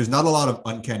version, there's not a lot of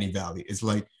uncanny valley. It's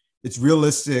like it's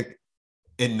realistic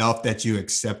enough that you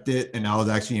accept it. And I was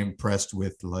actually impressed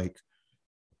with like,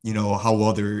 you know, how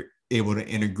well they're able to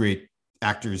integrate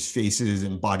actors' faces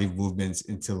and body movements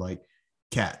into like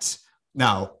Cats.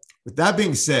 Now, with that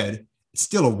being said, it's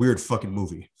still a weird fucking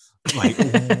movie. Like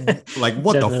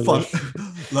what the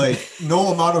fuck? Like no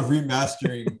amount of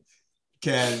remastering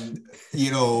can,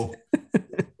 you know,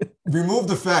 remove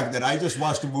the fact that I just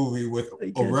watched a movie with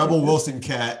a Rebel Wilson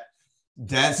cat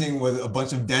dancing with a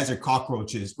bunch of dancer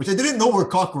cockroaches, which I didn't know were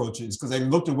cockroaches because I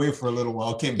looked away for a little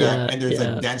while, came back, and there's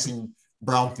like dancing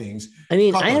brown things. I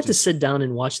mean, I had to sit down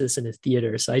and watch this in a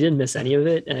theater, so I didn't miss any of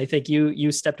it. And I think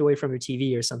you stepped away from your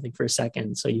TV or something for a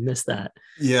second, so you missed that.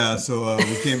 Yeah, so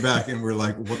we came back and we're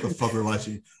like, "What the fuck we're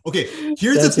watching?" Okay,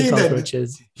 here's the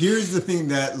thing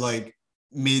that like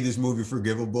made this movie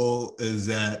forgivable is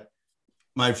that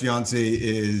my fiance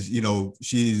is, you know,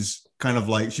 she's kind of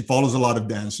like, she follows a lot of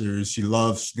dancers. She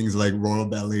loves things like Royal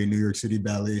Ballet, New York City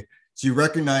Ballet. She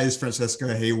recognized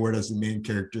Francesca Hayward as the main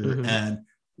character and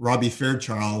Robbie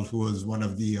Fairchild, who was one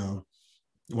of the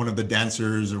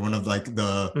dancers or one of like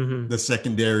the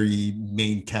secondary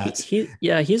main cats.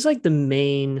 He's like the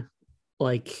main,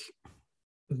 like,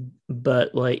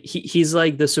 but like he's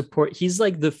like the support. He's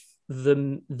like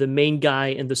the main guy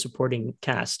in the supporting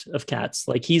cast of Cats.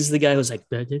 Like he's the guy who's like,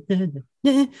 no, and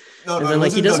then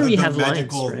like he doesn't really have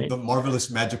magical, lines, right? The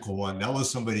marvelous magical one. That was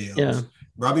somebody else. Yeah.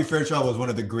 Robbie Fairchild was one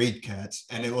of the great cats,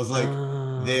 and it was like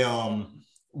they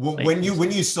when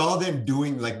you saw them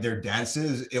doing like their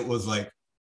dances, it was like,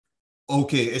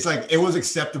 okay, it's like it was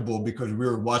acceptable because we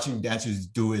were watching dancers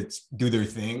do their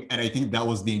thing, and I think that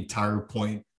was the entire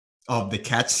point of the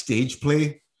Cats stage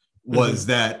play was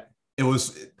that it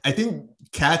was, I think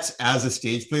Cats as a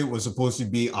stage play was supposed to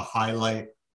be a highlight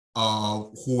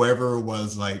of whoever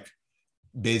was like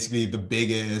basically the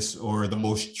biggest or the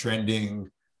most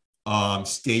trending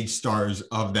stage stars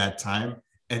of that time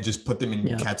and just put them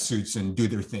in cat suits and do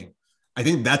their thing. I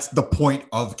think that's the point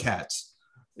of Cats,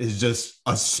 is just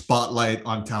a spotlight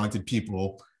on talented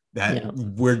people that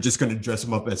we're just going to dress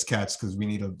them up as cats because we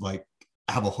need to like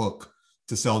have a hook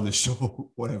to sell this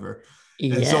show, whatever.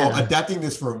 And so adapting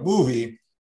this for a movie,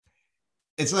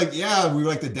 it's like, yeah, we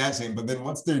like the dancing, but then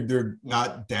once they're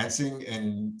not dancing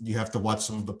and you have to watch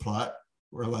some of the plot,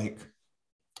 we're like,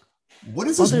 what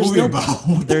is Well, this movie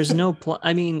about? There's no plot.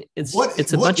 I mean, it's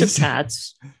a bunch of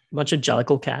cats, a bunch of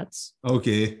Jellicle cats.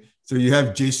 Okay. So you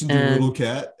have Jason Derulo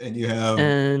cat, and you have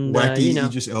wacky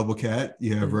Idris Elba cat.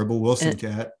 You have Rebel Wilson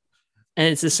cat. And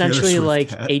it's essentially like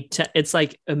it's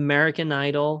like American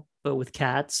Idol, but with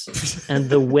cats. And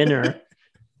the winner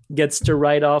gets to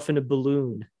ride off in a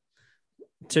balloon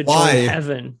to join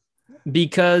heaven.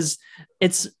 Because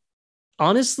it's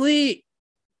honestly,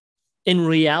 in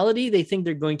reality, they think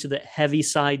they're going to the heavy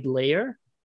side layer.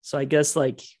 So I guess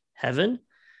like heaven.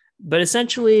 But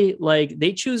essentially, like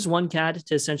they choose one cat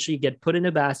to essentially get put in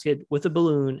a basket with a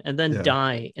balloon and then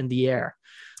die in the air.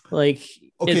 Like,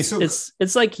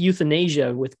 it's like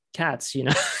euthanasia with cats, you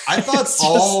know. I thought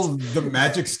all the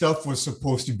magic stuff was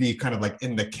supposed to be kind of like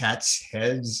in the cats'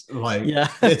 heads. Like,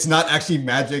 it's not actually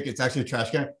magic; it's actually a trash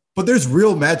can. But there's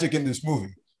real magic in this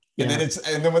movie, and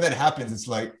then when that happens, it's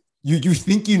like you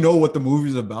think you know what the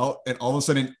movie's about, and all of a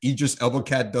sudden Idris Elba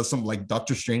cat does some like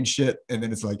Doctor Strange shit, and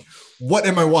then it's like, what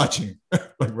am I watching?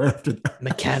 Like right after that,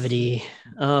 McCavity.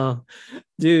 Oh,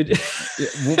 dude,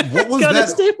 what was that?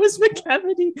 His name was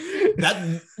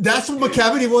McCavity. That's what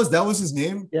McCavity was. That was his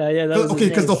name. Yeah. That was okay.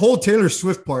 Because the whole Taylor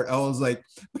Swift part, I was like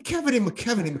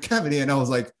McCavity, and I was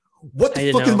like, what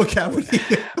the fuck is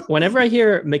McCavity? Whenever I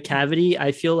hear McCavity,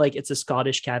 I feel like it's a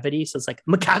Scottish cavity, so it's like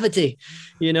McCavity,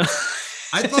 you know.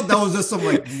 I thought that was just some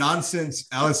like nonsense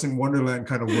Alice in Wonderland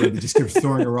kind of word that just kept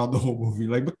throwing around the whole movie.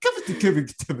 Like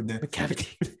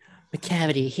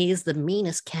McCavity, he's the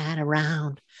meanest cat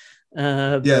around.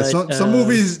 Some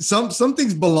movies, some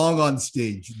things belong on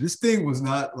stage. This thing was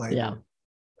not like and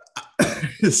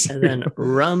then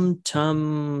Rum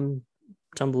Tum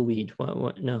Tumbleweed.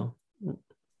 What? No,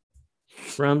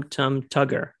 Rum Tum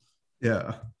Tugger.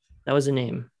 Yeah, that was a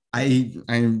name.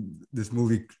 This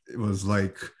movie was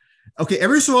like. Okay,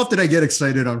 every so often I get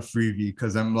excited on Freevee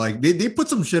because I'm like, they put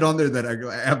some shit on there that I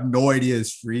have no idea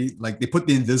is free. Like they put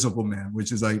The Invisible Man,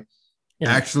 which is like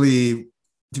actually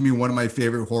to me one of my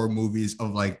favorite horror movies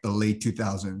of like the late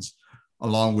 2000s,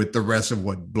 along with the rest of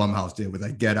what Blumhouse did with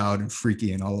like Get Out and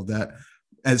Freaky and all of that.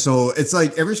 And so it's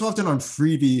like every so often on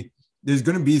Freevee, there's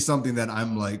going to be something that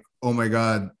I'm like, oh my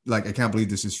God, like I can't believe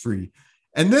this is free.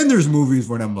 And then there's movies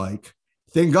when I'm like,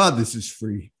 thank God this is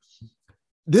free.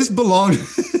 This belonged...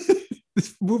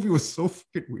 This movie was so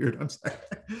fucking weird. I'm sorry.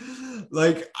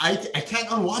 Like I can't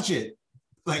unwatch it.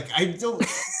 Like I don't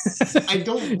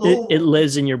know. It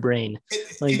lives in your brain.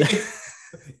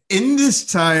 In this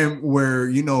time where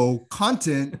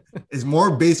content is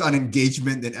more based on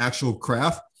engagement than actual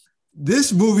craft,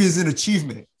 this movie is an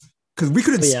achievement because we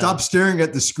couldn't stop staring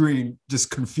at the screen,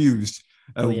 just confused.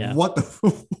 What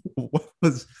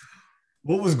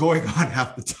was going on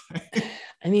half the time?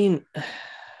 I mean.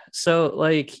 So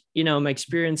like, my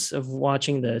experience of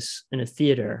watching this in a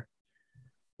theater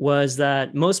was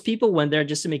that most people went there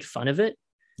just to make fun of it.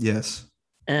 Yes.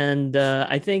 And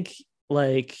I think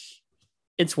like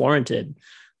it's warranted.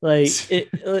 Like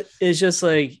it's just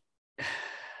like,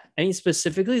 I mean,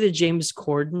 specifically the James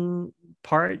Corden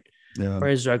part where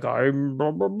he's like, I'm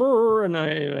blah, blah, blah, and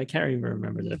I can't even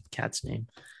remember the cat's name,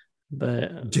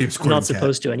 but James Corden I'm not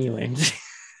supposed to anyway.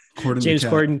 James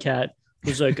Corden cat.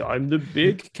 He's like, I'm the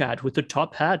big cat with the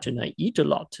top hat and I eat a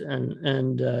lot.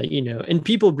 And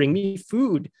people bring me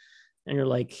food. And you're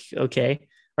like, okay.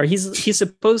 Or he's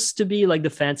supposed to be like the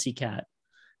fancy cat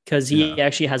because he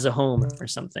actually has a home or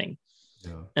something.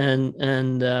 Yeah. And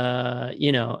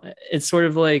it's sort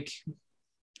of like,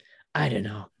 I don't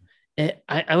know.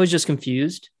 I was just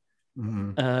confused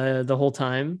the whole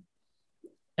time.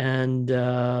 And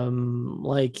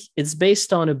like it's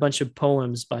based on a bunch of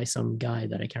poems by some guy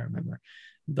that I can't remember,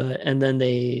 and then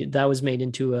that was made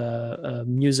into a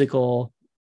musical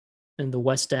in the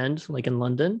West End, like in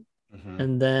London,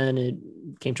 and then it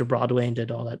came to Broadway and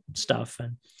did all that stuff.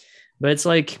 But it's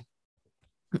like,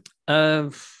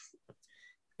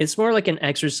 it's more like an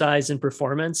exercise in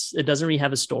performance. It doesn't really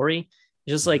have a story.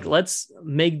 Just like, let's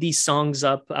make these songs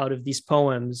up out of these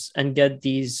poems and get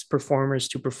these performers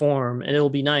to perform and it'll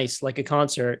be nice, like a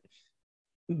concert.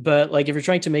 But like, if you're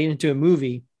trying to make it into a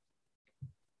movie,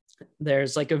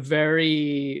 there's like a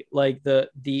very, like the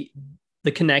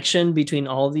connection between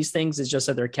all of these things is just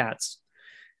that they're cats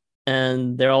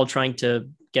and they're all trying to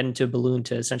get into a balloon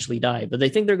to essentially die, but they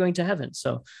think they're going to heaven.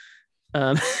 So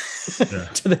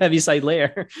to the heavy side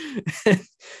layer.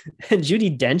 And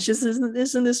Judi Dench is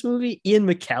in this movie. Ian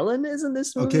McKellen is in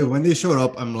this movie. Okay, when they showed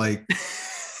up, I'm like,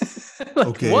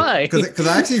 okay, why? Because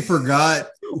I actually forgot.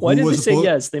 Why did they say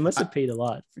yes? They must have paid a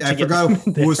lot. I forgot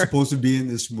who was supposed to be in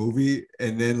this movie,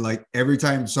 and then like every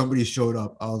time somebody showed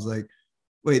up, I was like,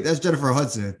 wait, that's Jennifer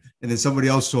Hudson, and then somebody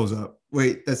else shows up,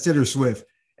 wait, that's Taylor Swift.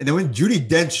 And then when Judi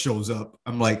Dench shows up,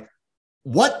 I'm like,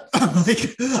 what? I'm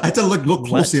like, I had to look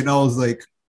closely, and I was like,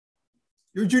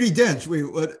 you're Judi Dench. Wait,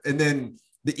 what? And then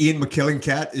the Ian McKellen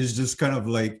cat is just kind of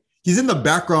like, he's in the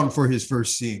background for his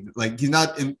first scene. Like he's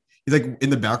not in, he's like in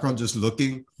the background just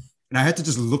looking. And I had to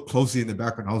just look closely in the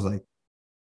background. I was like,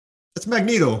 that's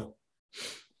Magneto.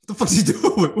 What the fuck's he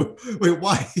doing? Wait,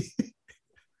 why?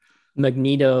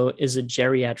 Magneto is a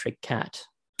geriatric cat.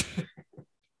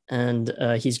 And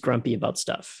he's grumpy about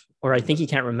stuff. Or I think he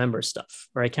can't remember stuff.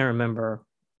 Or I can't remember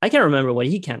what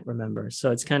he can't remember.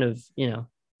 So it's kind of, you know.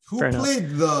 Who played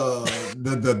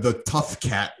the tough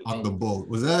cat on the boat?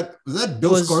 Was that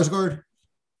Bill Skarsgård?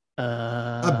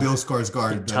 Not Bill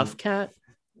Skarsgård. Tough cat.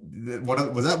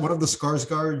 Was that one of the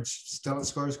Skarsgårds? Stellan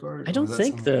Skarsgård? I don't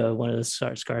think one of the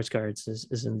Skarsgårds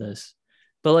is in this,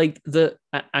 but like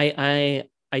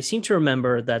I seem to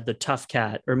remember that the tough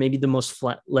cat, or maybe the most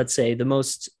flat, let's say the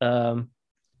most, I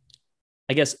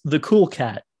guess the cool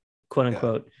cat, quote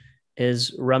unquote,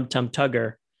 is Rum Tum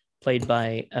Tugger, played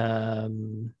by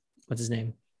what's his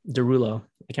name? Derulo.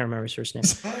 I can't remember his first name.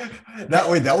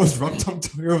 That was Rum Tum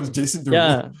Tugger. It was Jason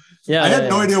Derulo. Yeah. I had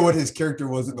no idea what his character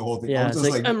was in the whole thing. Yeah, I was just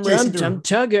like I'm Rum Tum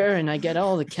Tugger, and I get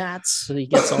all the cats. So he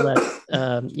gets all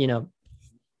that, you know,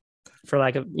 for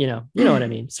lack of, you know what I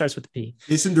mean. Starts with the P.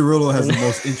 Jason Derulo has the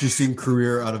most interesting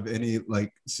career out of any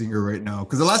like singer right now.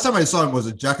 Because the last time I saw him was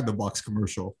a Jack in the Box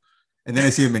commercial, and then I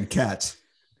see him in Cats.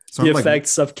 So the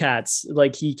effects of Cats,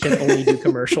 like he can only do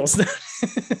commercials.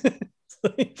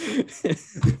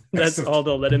 That's all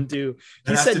they'll let him do.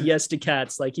 He said yes to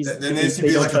Cats, like he's. There needs to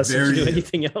be like a very do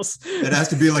anything else. It has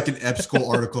to be like an EBSCO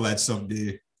article at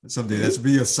someday. That should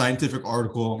be a scientific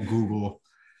article on Google.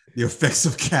 The effects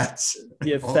of Cats.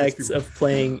 The effects of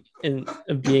playing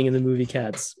of being in the movie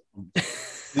Cats.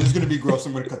 This is gonna be gross.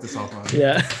 I'm gonna cut this off. Man.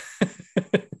 Yeah.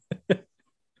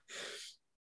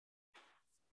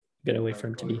 Gotta wait for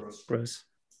him to be gross.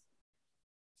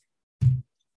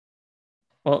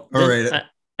 Well, all right.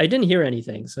 I didn't hear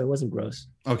anything, so it wasn't gross.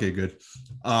 Okay, good.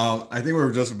 I think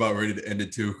we're just about ready to end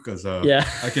it too, because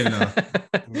I can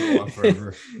go on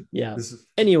forever. Yeah.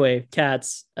 Anyway,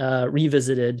 Cats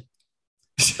revisited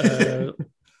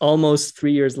almost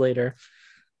 3 years later.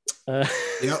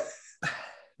 Yep.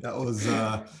 That was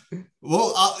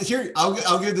well.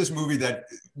 I'll give this movie that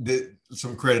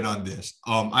some credit on this.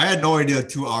 I had no idea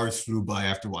 2 hours flew by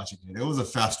after watching it. It was a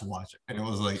fast watch, and it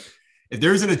was like, if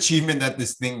there's an achievement that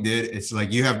this thing did, it's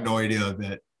like you have no idea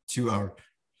that 2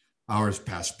 hours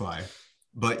passed by.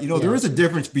 But there is a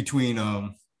difference between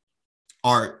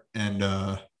art and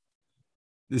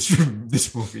this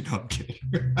movie. No, I'm kidding.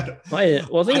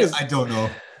 I don't know.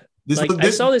 I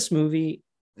saw this movie.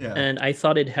 Yeah. And I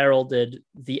thought it heralded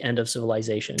the end of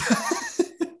civilization.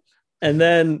 And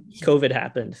then COVID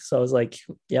happened. So I was like,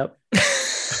 yep.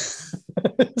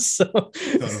 So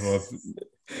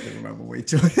I remember way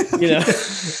too much.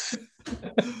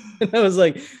 And I was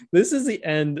like, this is the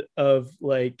end of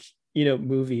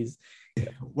movies.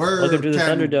 Welcome to the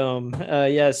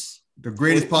Thunderdome. Yes. The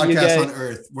greatest podcast on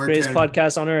earth.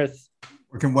 Podcast on earth.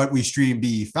 Where can What We Stream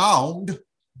be found?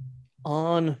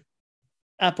 On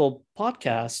Apple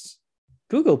Podcasts,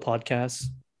 Google Podcasts,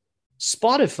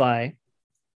 Spotify,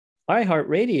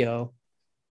 iHeartRadio,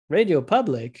 Radio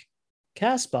Public,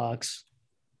 Castbox,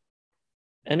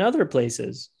 and other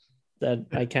places that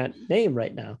I can't name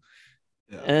right now.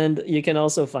 Yeah. And you can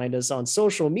also find us on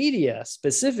social media,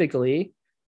 specifically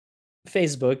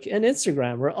Facebook and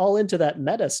Instagram. We're all into that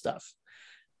meta stuff.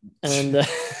 And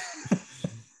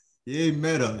yay,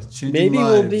 meta. Maybe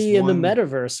we'll be in the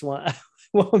metaverse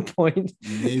one point.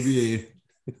 Maybe.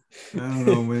 I don't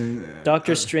know, man.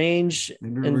 Doctor Strange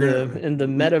in the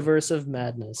metaverse of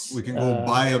madness. We can go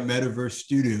buy a metaverse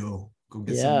studio. Go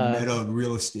get some meta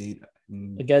real estate.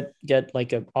 Get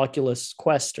like an Oculus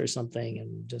Quest or something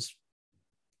and just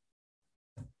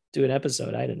do an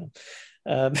episode. I don't know.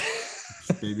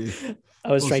 Maybe.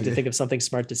 I was trying to think of something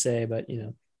smart to say, but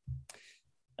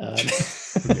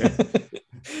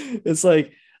it's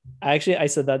like, I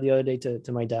said that the other day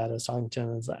to my dad. I was talking to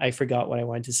him. I was like, I forgot what I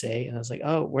wanted to say. And I was like,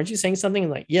 oh, weren't you saying something?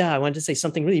 And like, yeah, I wanted to say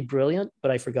something really brilliant,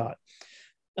 but I forgot.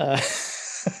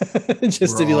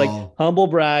 Just to be like, humble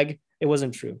brag. It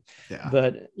wasn't true. Yeah.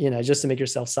 But, just to make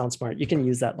yourself sound smart, you can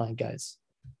use that line, guys.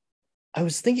 I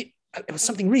was thinking it was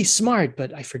something really smart,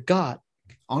 but I forgot.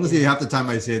 Honestly, half the time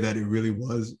I say that it really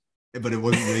was, but it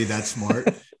wasn't really that smart.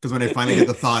 Because when I finally get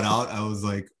the thought out, I was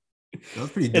like, that was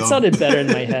pretty dumb. It sounded better in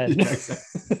my head. Yeah,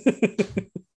 exactly.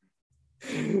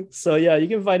 So you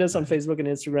can find us on Facebook and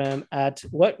Instagram at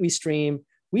What We Stream.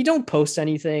 We don't post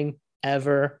anything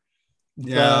ever.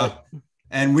 Yeah.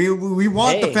 And we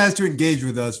want the fans to engage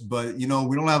with us, but we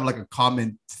don't have like a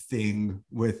comment thing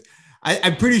with.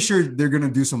 I'm pretty sure they're gonna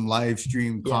do some live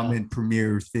stream comment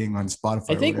premiere thing on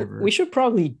Spotify. I think we should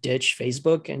probably ditch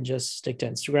Facebook and just stick to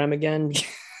Instagram again.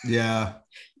 Yeah,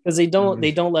 because they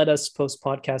don't let us post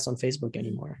podcasts on Facebook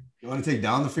anymore. You want to take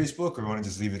down the Facebook, or you want to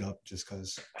just leave it up just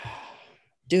because?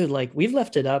 Dude, like we've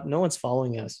left it up. No one's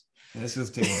following us. Let's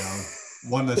just take it down.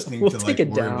 One less thing to like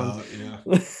worry about. Yeah.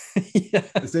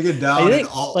 Let's take it down. I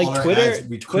think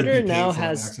like Twitter now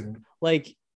has like,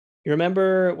 you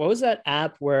remember what was that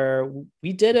app where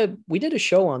we did a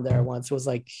show on there once? It was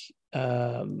like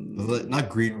not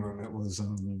Green Room. It was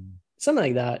something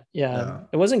like that. Yeah.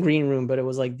 It wasn't Green Room, but it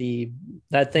was like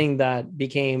that thing that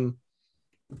became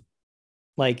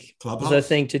like Clubhouse? The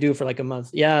thing to do for like a month.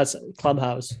 Yeah, it's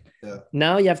Clubhouse. Yeah.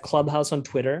 Now you have Clubhouse on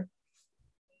Twitter,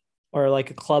 or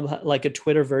like a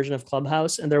Twitter version of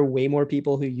Clubhouse, and there are way more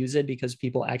people who use it because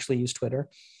people actually use Twitter,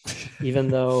 even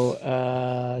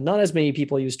though not as many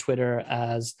people use Twitter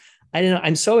as, I don't know.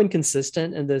 I'm so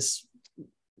inconsistent in this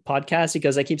podcast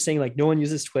because I keep saying like no one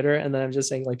uses Twitter, and then I'm just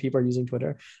saying like people are using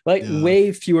Twitter. Like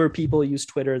way fewer people use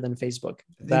Twitter than Facebook.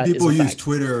 People use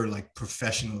Twitter like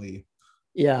professionally.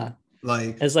 Yeah,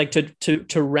 like as like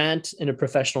to rant in a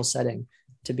professional setting,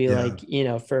 to be like,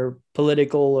 for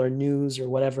political or news or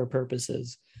whatever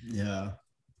purposes. Yeah.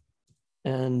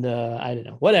 And I don't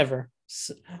know, whatever.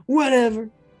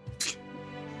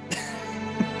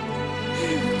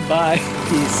 Bye.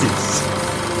 Peace.